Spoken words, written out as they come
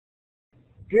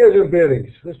Gears and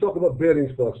bearings. Let's talk about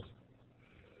bearings first.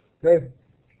 Okay?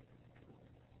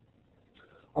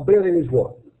 A bearing is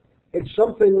what? It's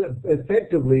something that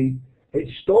effectively, it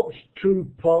stops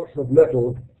two parts of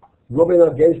metal rubbing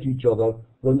against each other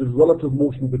when there's relative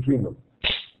motion between them.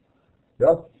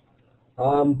 Yeah?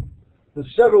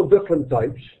 There's several different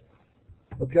types,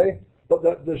 okay?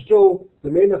 But there's still, the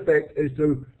main effect is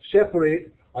to separate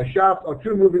a shaft or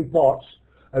two moving parts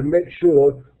and make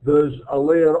sure there's a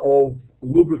layer of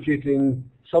lubricating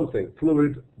something,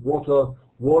 fluid, water,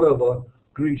 whatever,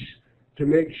 grease, to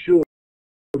make sure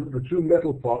that the two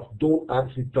metal parts don't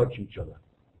actually touch each other.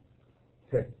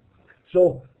 Okay.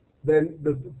 So then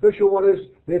the official one is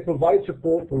they provide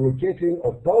support for rotating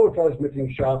of power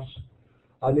transmitting shafts,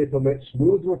 and they permit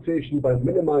smooth rotation by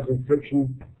minimizing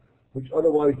friction, which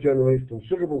otherwise generates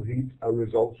considerable heat and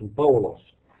results in power loss.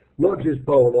 Not just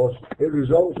power loss, it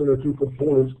results in the two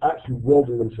components actually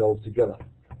welding themselves together,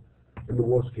 in the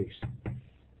worst case.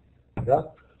 Yeah?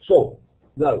 So,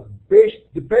 now,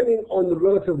 depending on the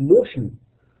relative motion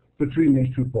between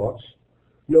these two parts,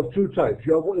 you have two types.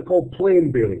 You have what they call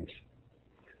plain bearings,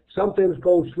 sometimes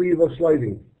called sleeve or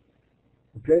sliding.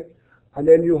 Okay? And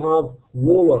then you have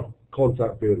roller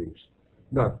contact bearings.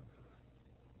 Now,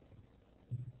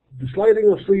 the sliding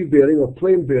or sleeve bearing or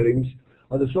plain bearings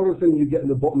are the sort of thing you get in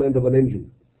the bottom end of an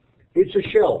engine. It's a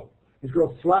shell. It's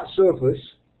got a flat surface.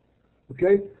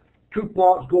 Okay? Two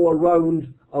parts go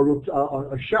around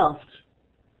a shaft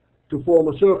to form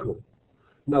a circle.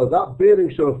 Now that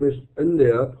bearing surface in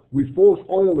there, we force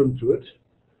oil into it,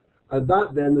 and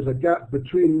that then there's a gap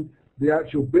between the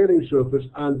actual bearing surface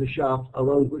and the shaft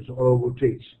around which the oil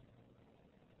rotates.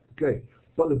 Okay,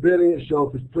 but the bearing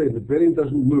itself is plain. The bearing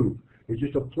doesn't move. It's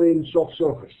just a plain soft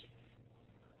surface.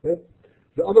 Okay?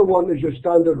 The other one is your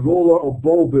standard roller or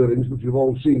ball bearings, which you've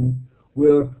all seen,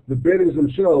 where the bearings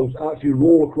themselves actually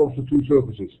roll across the two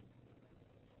surfaces.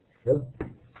 Yeah?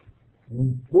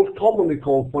 Most commonly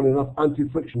called, funny enough,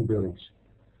 anti-friction bearings.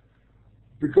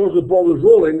 Because the ball is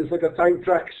rolling, it's like a tank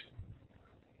tracks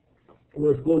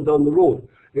when it's going down the road.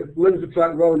 It brings the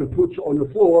track round and puts it on the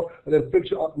floor and then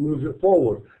picks it up and moves it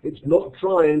forward. It's not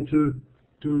trying to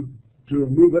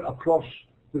move it across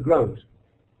the ground.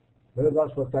 Yeah,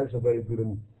 that's what tanks are very good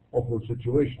in off-road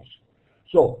situations.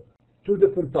 So, two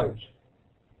different types.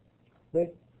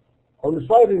 Okay? On the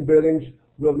sliding bearings,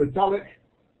 we have metallic,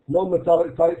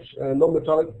 non-metallic types,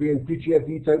 non-metallic being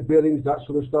PTFE type bearings, that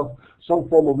sort of stuff, some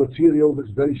form of material that's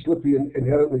very slippy and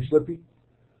inherently slippy.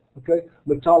 Okay,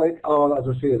 metallic are, as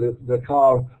I say, the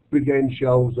car big end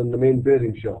shells and the main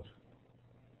bearing shells.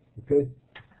 Okay,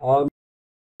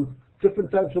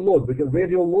 different types of load. We get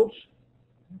radial loads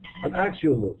and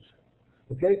axial loads.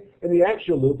 Okay, in the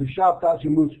axial load, the shaft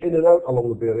actually moves in and out along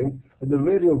the bearing, and the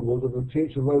radial load it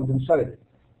rotates around inside it.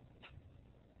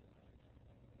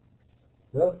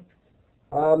 Yeah.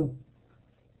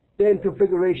 Then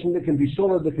configuration, they can be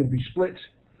solid, they can be split.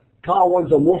 Car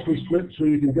ones are mostly split, so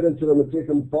you can get into them and take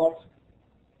them apart.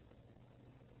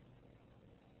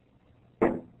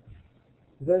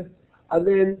 Okay? And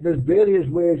then there's various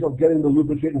ways of getting the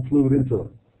lubricating fluid into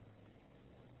them.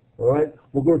 Alright?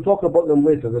 We're going to talk about them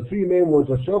later. The three main ones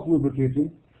are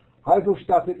self-lubricating,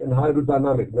 hydrostatic, and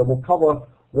hydrodynamic. Now we'll cover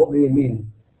what they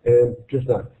mean just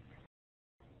now.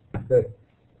 Okay.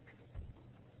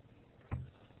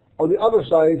 On the other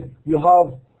side, you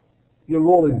have your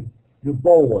rolling, your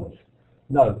ball ones.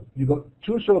 Now, you've got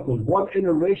two circles, one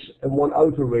inner race and one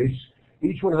outer race.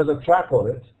 Each one has a track on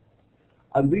it.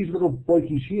 And these little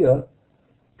boikies here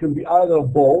can be either a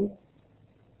ball,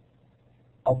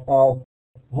 a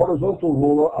horizontal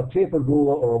roller, a tapered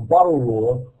roller, or a barrel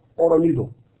roller, or a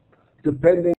needle,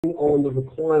 depending on the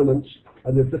requirements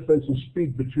and the difference in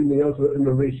speed between the outer and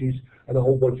inner races and a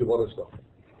whole bunch of other stuff.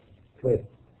 Okay.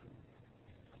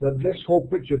 Now, this whole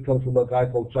picture comes from a guy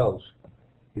called Charles.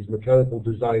 His mechanical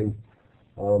design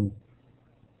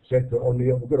sector on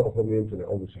the, we've got it up on the internet,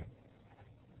 obviously.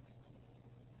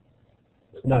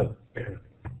 Now,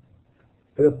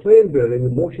 in a plain bearing, the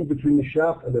motion between the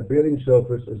shaft and the bearing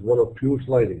surface is one of pure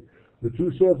sliding. The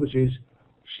two surfaces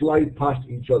slide past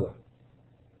each other.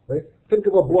 Right? Think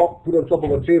of a block put on top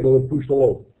of a table and pushed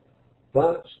along.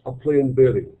 That's a plain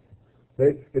bearing.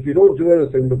 Right? If you don't do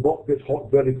anything, the block gets hot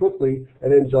very quickly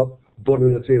and ends up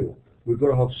burning the table. We've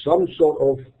got to have some sort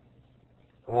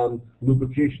of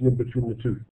lubrication in between the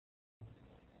two.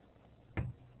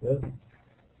 Yeah?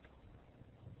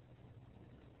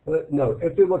 Now,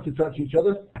 if they were to touch each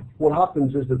other, what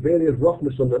happens is the various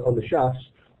roughness on the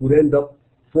shafts would end up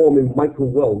forming micro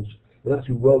welds and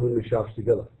actually welding the shafts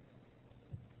together.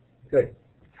 Okay.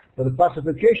 Now, the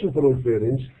classification for those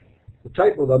bearings, the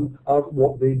type of them, are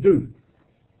what they do.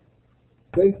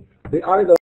 Okay? They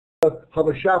either have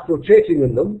a shaft rotating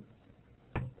in them,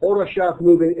 or a shaft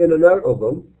moving in and out of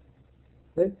them,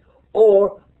 okay?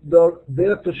 Or they're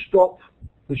there to stop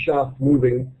the shaft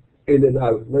moving in and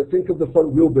out. Now think of the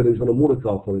front wheel bearings on a motor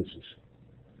car, for instance.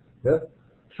 Yeah?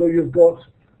 So you've got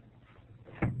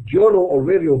journal or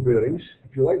radial bearings,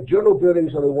 if you like. Journal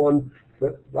bearings are the one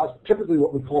that's typically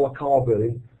what we call a car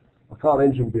bearing, a car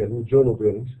engine bearing, journal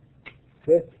bearings.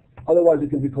 Okay? Otherwise it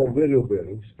can be called radial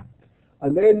bearings.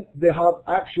 And then they have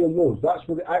axial modes. That's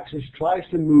where the axis tries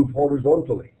to move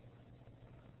horizontally.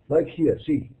 Like here,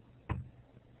 see.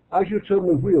 As you turn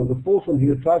the wheel, the force on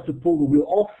here tries to pull the wheel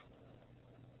off,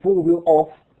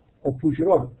 or push it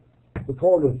on. The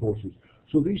corner forces.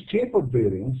 So these tapered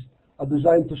bearings are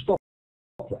designed to stop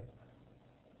that.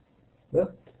 Yeah?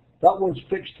 That one's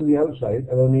fixed to the outside,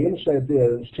 and on the inside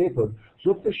there it's tapered.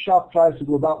 So if the shaft tries to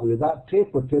go that way, that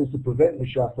taper tends to prevent the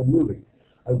shaft from moving,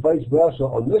 and vice versa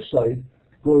on this side,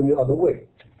 going the other way.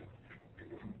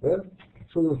 Yeah?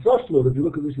 So the thrust load, if you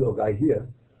look at this little guy here,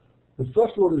 the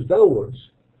thrust load is downwards,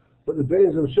 but the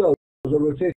bearings themselves are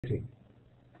rotating.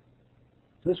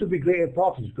 So this would be great at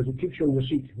parties because it keeps you on your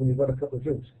seat when you've got a couple of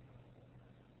drinks.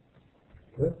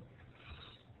 Yeah?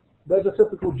 There's a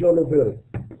typical journal bearing.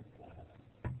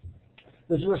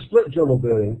 This is a split journal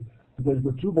bearing because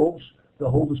you've got two bolts that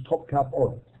hold this top cap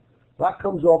on. That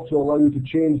comes off to allow you to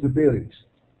change the bearings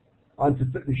and to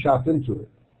fit the shaft into it.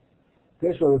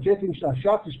 Okay, so a rotating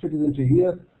shaft is fitted into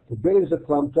here, the bearings are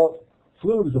clamped up,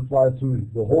 fluid is applied through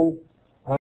the hole,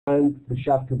 and the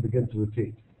shaft can begin to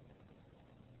rotate.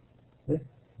 Okay?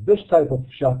 This type of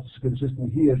shaft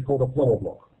system here is called a plumber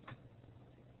block.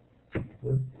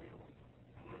 Okay?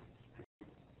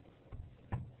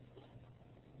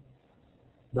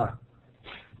 Now,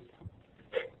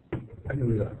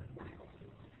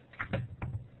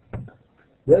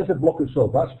 there's the block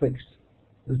itself, that's fixed.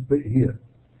 This bit here.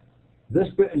 This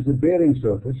bit is the bearing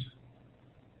surface,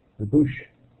 the bush,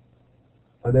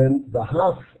 and then the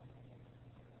half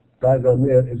diagram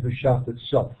there is the shaft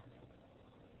itself.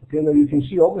 Okay, now you can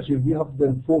see obviously we have to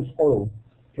then force oil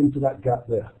into that gap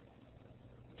there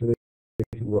to make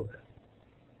it work.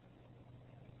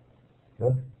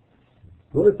 Yeah?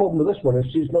 The only problem with this one is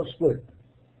it's not split.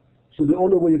 So the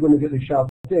only way you're going to get the shaft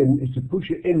in is to push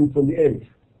it in from the end.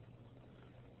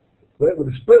 Right, with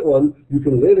a split one, you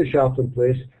can lay the shaft in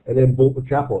place and then bolt the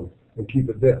cap on and keep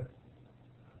it there.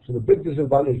 So the big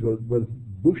disadvantage with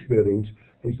bush bearings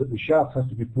is that the shaft has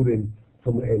to be put in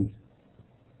from the end.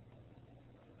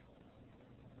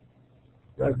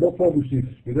 Right, no problem,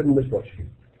 Steve. You didn't miss much.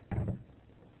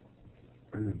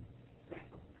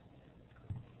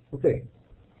 Okay.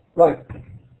 Right.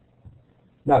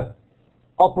 Now,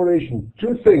 operation.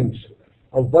 Two things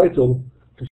are vital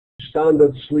to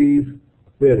standard sleeve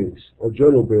bearings or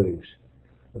journal bearings.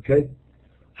 Okay?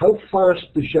 How fast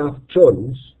the shaft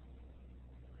turns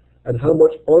and how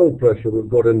much oil pressure we've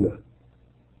got in there.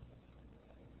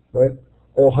 Right?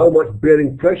 Or how much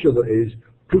bearing pressure there is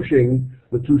pushing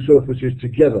the two surfaces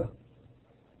together.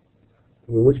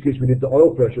 In which case we need the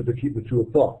oil pressure to keep the two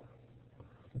apart.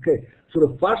 Okay, so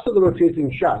the faster the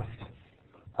rotating shaft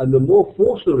and the more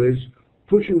force there is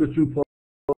pushing the two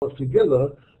parts together,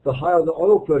 the higher the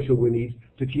oil pressure we need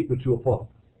to keep the two apart.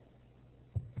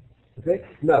 Okay,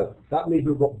 now that means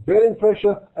we've got bearing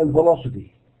pressure and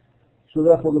velocity. So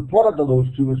therefore the product of those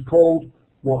two is called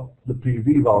what? The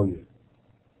PV value.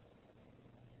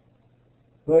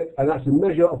 Right, and that's a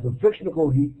measure of the frictional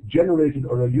heat generated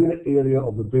on a unit area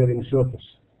of the bearing surface.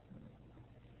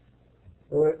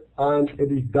 Right, and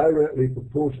it is directly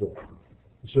proportional.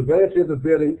 The severity of the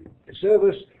bearing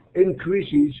surface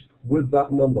increases with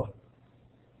that number.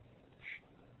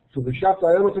 So the shaft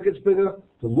diameter gets bigger,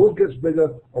 the load gets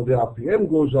bigger, or the RPM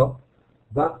goes up,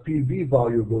 that PV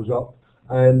value goes up,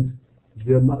 and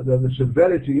the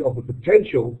severity of the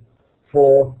potential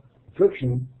for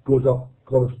friction goes up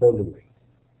correspondingly.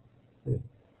 Yeah.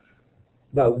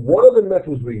 Now, one of the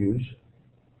metals we use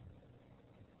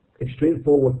is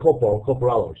straightforward copper or copper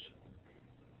alloys,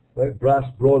 right? Brass,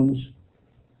 bronze,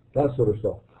 that sort of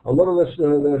stuff. A lot of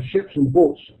the ships and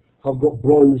boats have got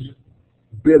bronze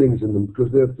bearings in them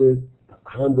because they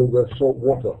handle the salt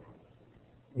water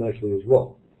nicely as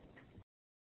well.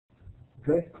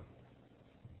 Okay?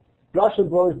 Brass and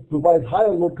bronze provide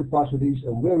higher load capacities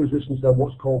and wear resistance than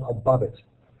what's called a babbitt.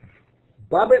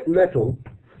 Babbitt metal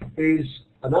is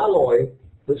an alloy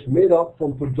that's made up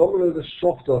from predominantly the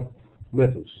softer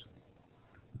metals,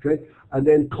 okay, and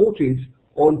then coated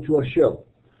onto a shell.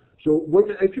 So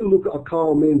if you look at a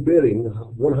car main bearing,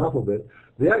 one half of it,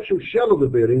 the actual shell of the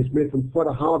bearing is made from quite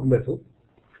a hard metal,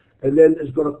 and then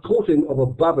it's got a coating of a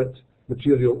babbitt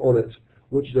material on it,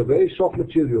 which is a very soft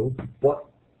material, but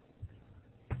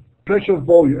pressure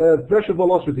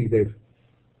velocity, Dave.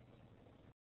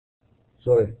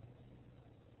 Sorry.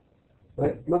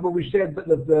 Right. Remember we said that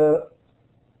let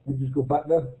me just go back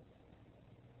there.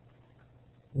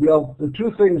 We have the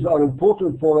two things that are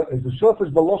important for it is the surface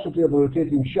velocity of the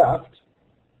rotating shaft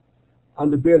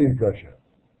and the bearing pressure.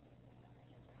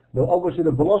 Now obviously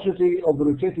the velocity of the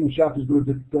rotating shaft is going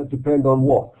to depend on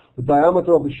what? The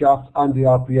diameter of the shaft and the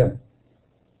RPM.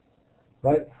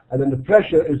 Right? And then the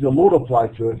pressure is the load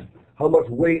applied to it, how much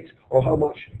weight or how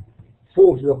much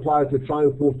force is applied to try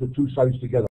and force the two sides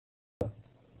together.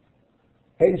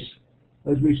 Hence,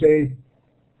 as we say,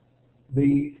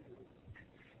 the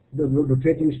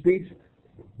rotating speed,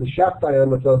 the shaft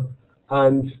diameter,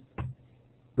 and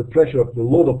the pressure of the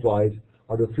load applied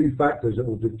are the three factors that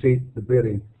will dictate the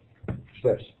bearing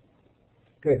stress.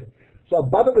 Okay, so a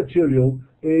babbitt material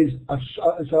is an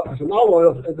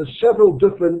alloy. There's several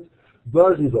different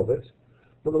versions of it,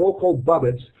 but they're all called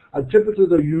babbitts, and typically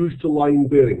they're used to line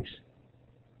bearings.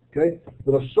 Okay,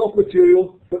 they're a soft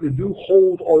material, but they do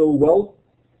hold oil well,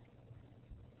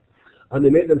 and they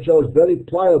make themselves very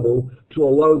pliable to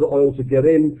allow the oil to get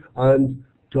in and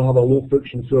to have a low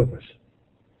friction surface.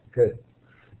 Okay.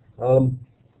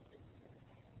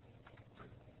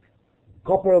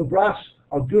 Copper and brass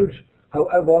are good,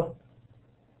 however,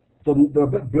 they're a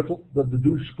bit brittle, but they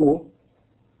do score.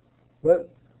 Right?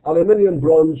 Aluminium and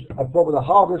bronze are probably the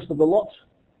hardest of the lot.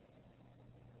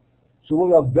 So when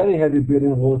we have very heavy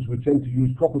bearing loads, we tend to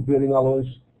use copper bearing alloys.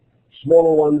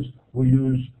 Smaller ones, we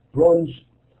use bronze,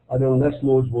 and then less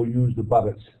loads, we'll use the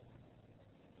babbitts.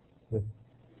 Okay.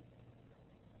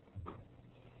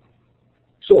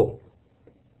 So,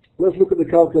 let's look at the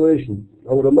calculation.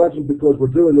 I would imagine because we're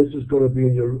doing this is going to be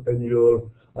in your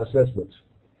assessments.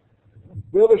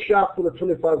 We have a shaft with a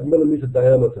 25mm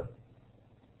diameter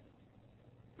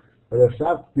and a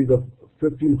shaft speed of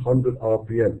 1500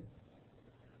 RPM.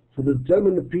 So to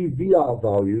determine the PVR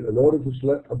value, in order to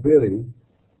select a bearing,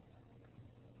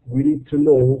 we need to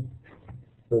know,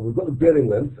 well, we've got the bearing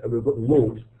length and we've got the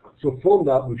load. So from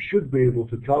that, we should be able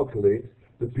to calculate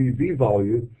the PV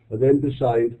value and then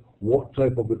decide what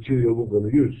type of material we're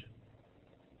going to use.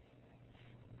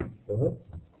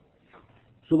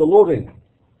 So the loading,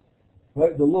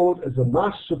 right? The load is the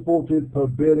mass supported per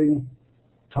bearing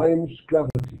times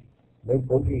gravity,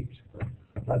 9.8.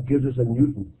 That gives us a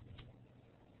Newton.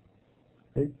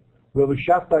 Okay. We have a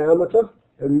shaft diameter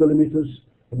in millimeters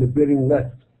and the bearing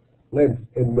length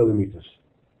in millimeters.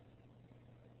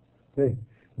 Okay.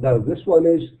 Now this one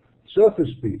is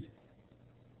surface speed.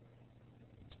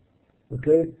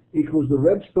 Okay, equals the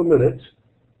revs per minute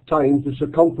times the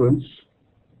circumference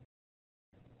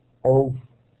of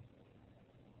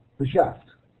the shaft.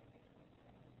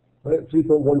 Right,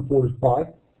 3.14 is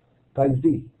pi times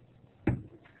d.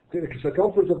 Okay, the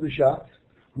circumference of the shaft,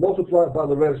 multiply it by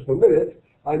the revs per minute,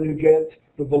 and you get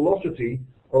the velocity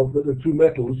of the two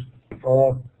metals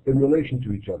are in relation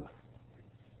to each other.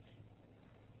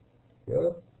 Yeah?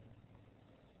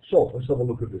 So, let's have a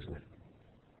look at this now.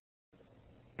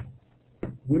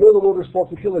 We know the load is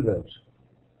 40 kilograms.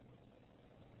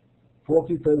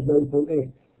 40 times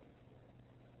 9.8.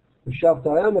 The shaft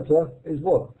diameter is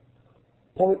what?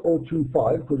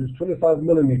 0.025, because it's 25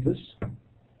 millimeters.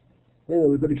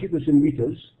 We've got to keep this in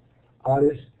meters,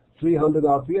 and it's 300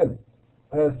 RPM.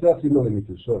 30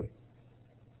 millimeters, sorry.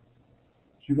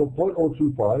 So you've got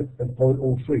 0.025 and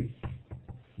 0.03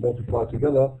 multiplied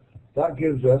together. That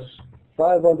gives us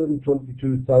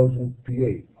 522,000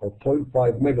 PA, or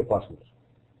 0.5 megapascals.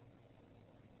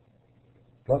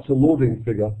 That's the loading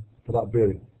figure for that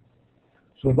bearing.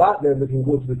 So that then we can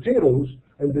go to the tables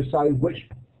and decide which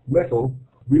metal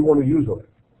we want to use on it.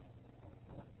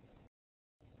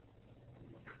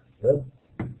 Yeah?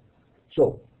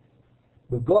 So,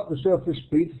 we've got the surface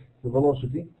speed, the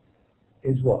velocity,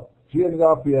 is what? 300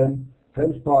 RPM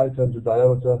times pi times the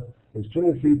diameter is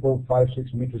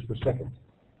 23.56 meters per second.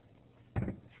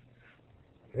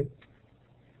 Okay?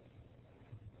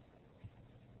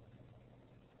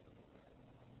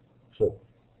 So,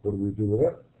 what do we do with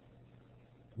that?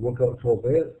 Work out 12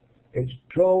 there. It's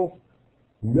 12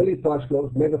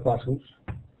 megapascals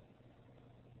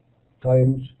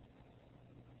times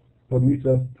per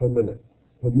meter per minute.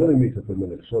 Per millimeter per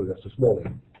minute, sorry, that's the small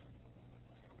end.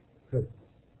 Okay.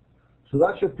 So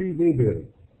that's your PV bearing,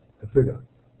 a figure.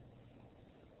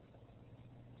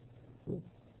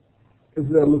 If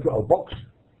we then look at our box,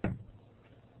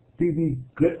 PV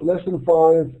less than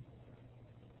 5,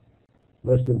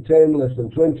 less than 10, less than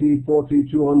 20,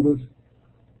 40, 200.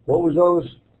 What was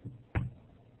ours?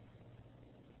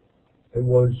 It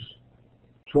was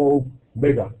 12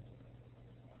 mega.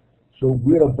 So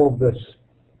we're above this.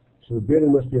 So the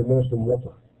bearing must be immersed in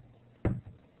water.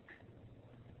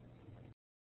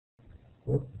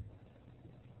 What?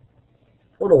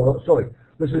 Oh no, sorry.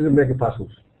 This is in megapascals.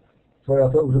 Sorry,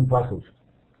 I thought it was in pascals.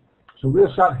 So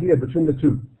we're sat here between the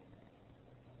two.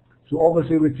 So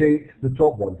obviously we take the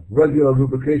top one. Regular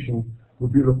lubrication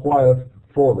would be required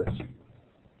for this.